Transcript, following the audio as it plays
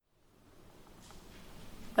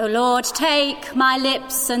O Lord, take my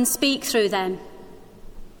lips and speak through them.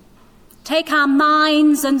 Take our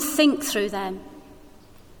minds and think through them.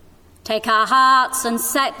 Take our hearts and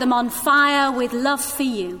set them on fire with love for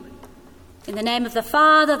you. In the name of the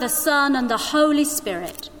Father, the Son, and the Holy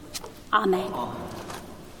Spirit. Amen.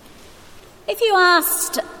 If you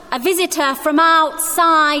asked a visitor from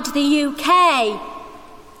outside the UK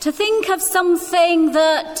to think of something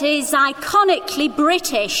that is iconically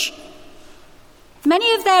British,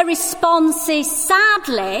 many of their responses,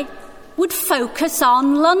 sadly, would focus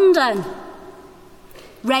on London.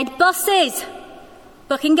 Red buses,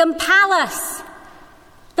 Buckingham Palace,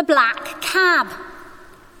 the black cab.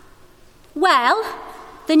 Well,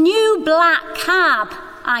 the new black cab,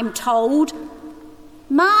 I'm told,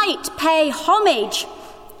 might pay homage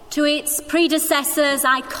to its predecessor's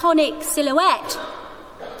iconic silhouette,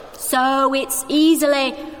 so it's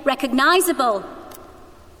easily recognisable.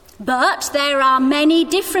 But there are many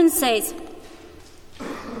differences.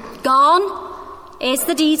 Gone is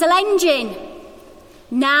the diesel engine,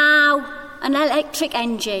 now an electric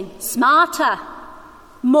engine, smarter,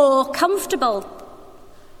 more comfortable.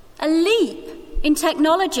 A leap in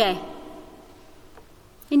technology.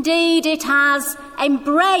 Indeed, it has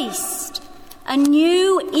embraced a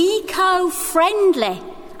new eco-friendly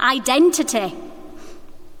identity.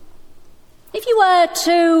 If you were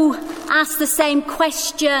to ask the same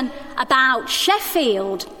question about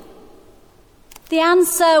Sheffield, the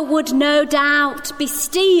answer would no doubt be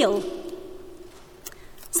steel.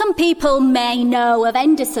 Some people may know of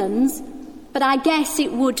Henderson's, but I guess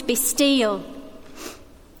it would be steel.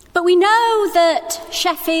 But we know that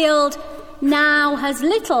Sheffield now has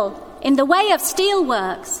little in the way of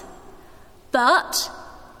steelworks, but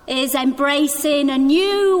is embracing a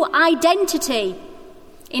new identity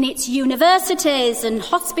in its universities and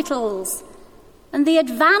hospitals, and the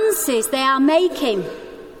advances they are making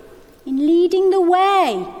in leading the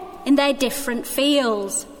way in their different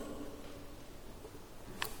fields.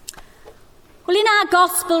 Well, in our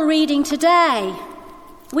Gospel reading today,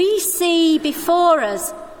 we see before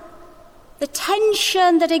us the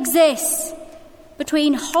tension that exists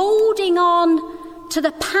between holding on to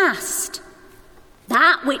the past,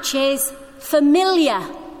 that which is familiar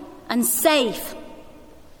and safe,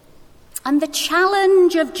 and the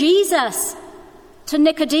challenge of Jesus to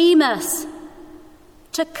Nicodemus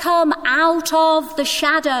to come out of the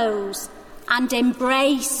shadows and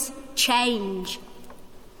embrace change.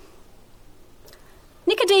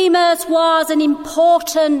 Nicodemus was an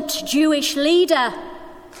important Jewish leader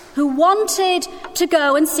who wanted to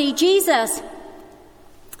go and see Jesus.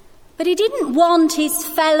 But he didn't want his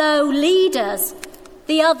fellow leaders,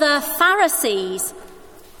 the other Pharisees,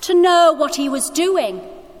 to know what he was doing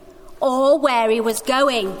or where he was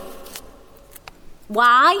going.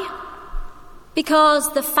 Why?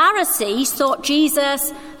 Because the Pharisees thought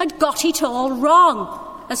Jesus had got it all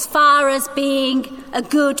wrong as far as being a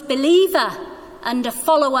good believer and a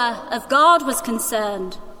follower of God was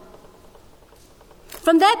concerned.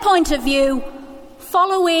 From their point of view,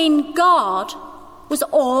 following God was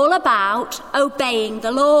all about obeying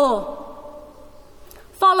the law.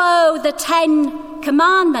 Follow the 10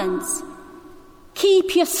 Commandments.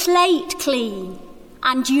 Keep your slate clean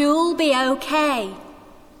and you'll be okay.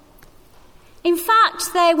 In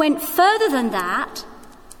fact, they went further than that.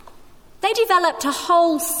 They developed a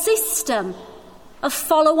whole system of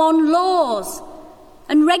follow-on laws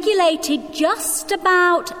and regulated just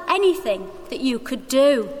about anything that you could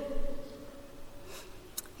do.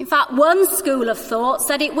 In fact, one school of thought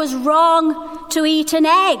said it was wrong to eat an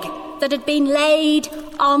egg that had been laid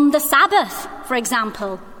on the Sabbath, for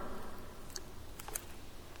example.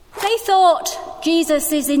 They thought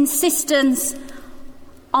Jesus' insistence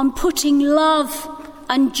on putting love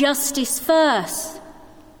and justice first,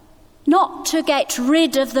 not to get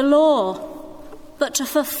rid of the law, but to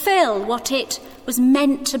fulfill what it was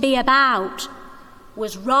meant to be about,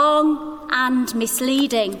 was wrong and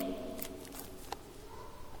misleading.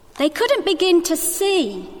 They couldn't begin to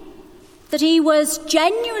see that he was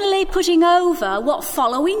genuinely putting over what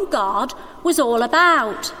following God was all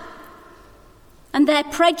about. And their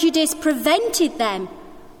prejudice prevented them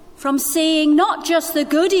from seeing not just the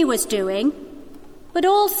good he was doing, but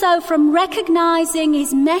also from recognising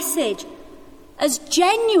his message as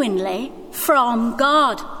genuinely from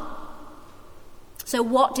God. So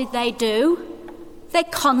what did they do? They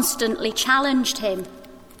constantly challenged him.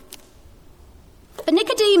 But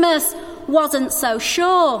Nicodemus wasn't so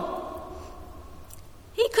sure.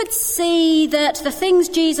 He could see that the things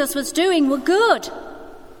Jesus was doing were good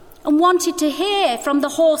and wanted to hear from the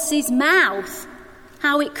horse's mouth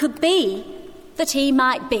how it could be that he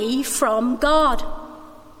might be from God.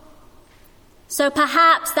 So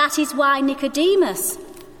perhaps that is why Nicodemus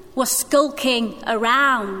was skulking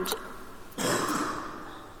around.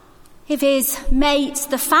 If his mates,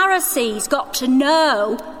 the Pharisees, got to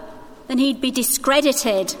know, then he'd be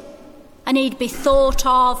discredited and he'd be thought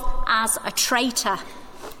of as a traitor.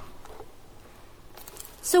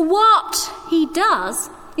 So what he does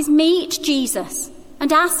is meet Jesus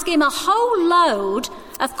and ask him a whole load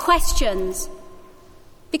of questions,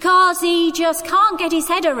 because he just can't get his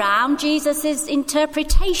head around Jesus'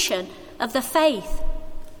 interpretation of the faith.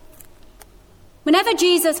 Whenever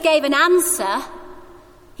Jesus gave an answer,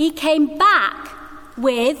 he came back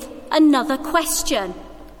with another question.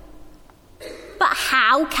 But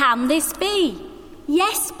how can this be?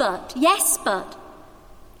 Yes, but.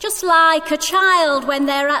 Just like a child when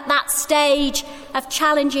they're at that stage of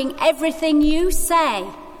challenging everything you say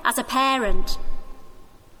as a parent.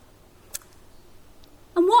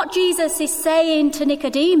 And what Jesus is saying to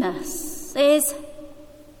Nicodemus is,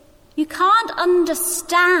 you can't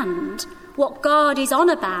understand what God is on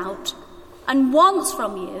about and wants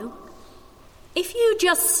from you if you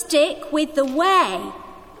just stick with the way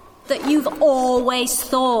that you've always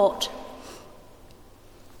thought.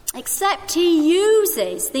 Except he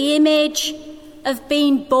uses the image of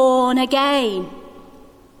being born again.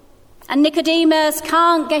 And Nicodemus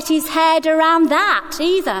can't get his head around that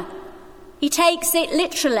either. He takes it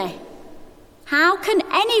literally. How can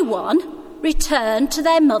anyone return to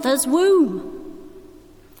their mother's womb?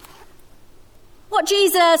 What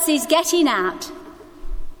Jesus is getting at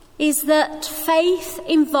is that faith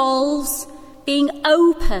involves being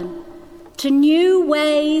open to new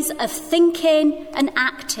ways of thinking and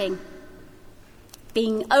acting,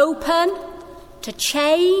 being open to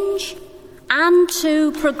change and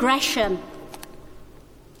to progression.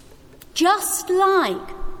 Just like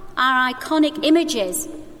our iconic images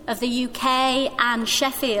of the UK and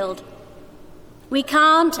Sheffield, we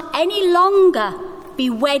can't any longer be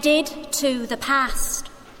wedded to the past.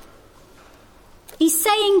 He's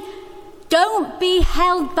saying, don't be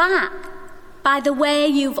held back by the way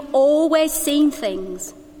you've always seen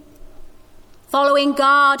things. Following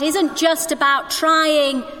God isn't just about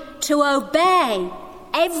trying to obey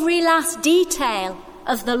every last detail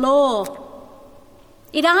of the law.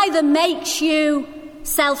 It either makes you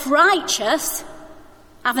self-righteous,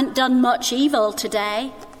 haven't done much evil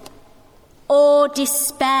today, or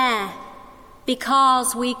despair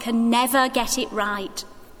because we can never get it right.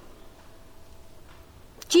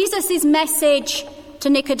 Jesus' message to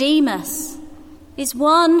Nicodemus is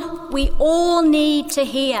one we all need to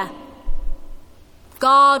hear.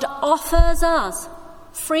 God offers us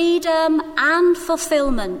freedom and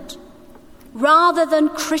fulfillment rather than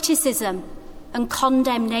criticism and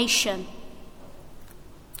condemnation.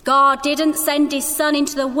 God didn't send his Son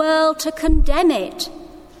into the world to condemn it,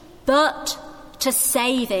 but to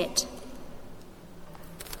save it.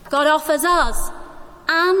 God offers us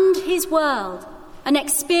and his world an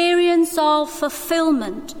experience of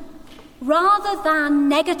fulfillment rather than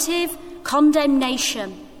negative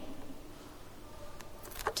condemnation.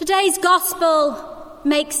 Today's gospel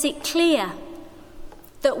makes it clear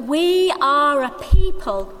that we are a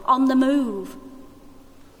people on the move,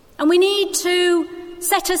 and we need to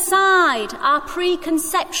set aside our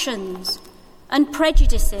preconceptions and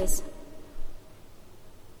prejudices.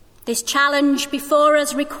 This challenge before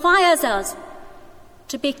us requires us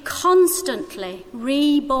to be constantly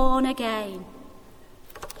reborn again.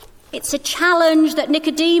 It's a challenge that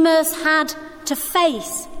Nicodemus had to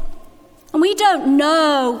face, and we don't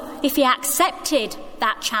know if he accepted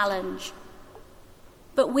that challenge,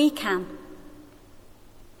 but we can.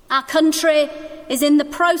 Our country is in the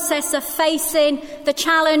process of facing the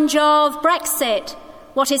challenge of Brexit.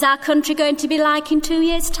 What is our country going to be like in 2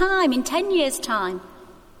 years' time, in 10 years' time?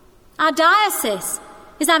 Our diocese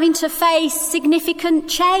is having to face significant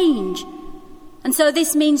change, and so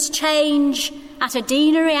this means change at a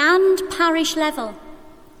deanery and parish level.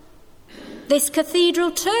 This cathedral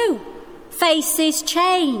too faces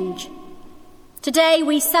change. Today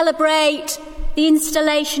we celebrate the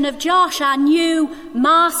installation of Josh, our new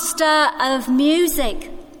Master of Music.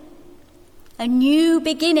 A new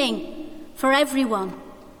beginning for everyone.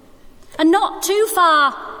 And not too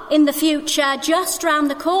far in the future, just round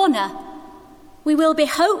the corner, we will be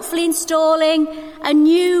hopefully installing a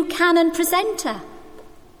new canon presenter.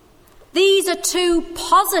 These are two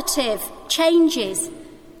positive changes,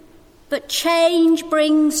 but change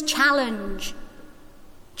brings challenge.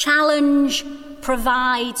 Challenge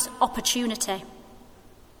provides opportunity.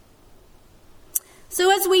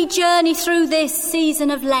 So as we journey through this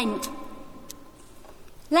season of Lent,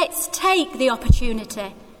 let's take the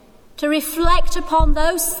opportunity to reflect upon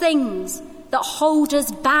those things that hold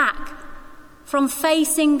us back from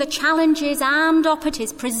facing the challenges and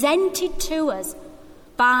opportunities presented to us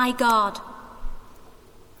by God.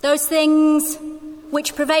 Those things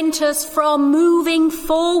which prevent us from moving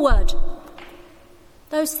forward.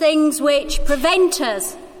 Those things which prevent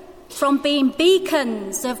us from being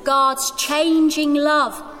beacons of God's changing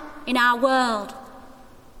love in our world.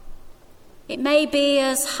 It may be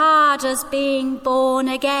as hard as being born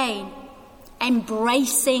again,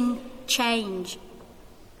 embracing change.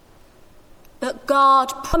 But God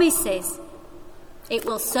promises it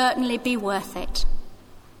will certainly be worth it.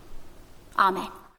 Amen.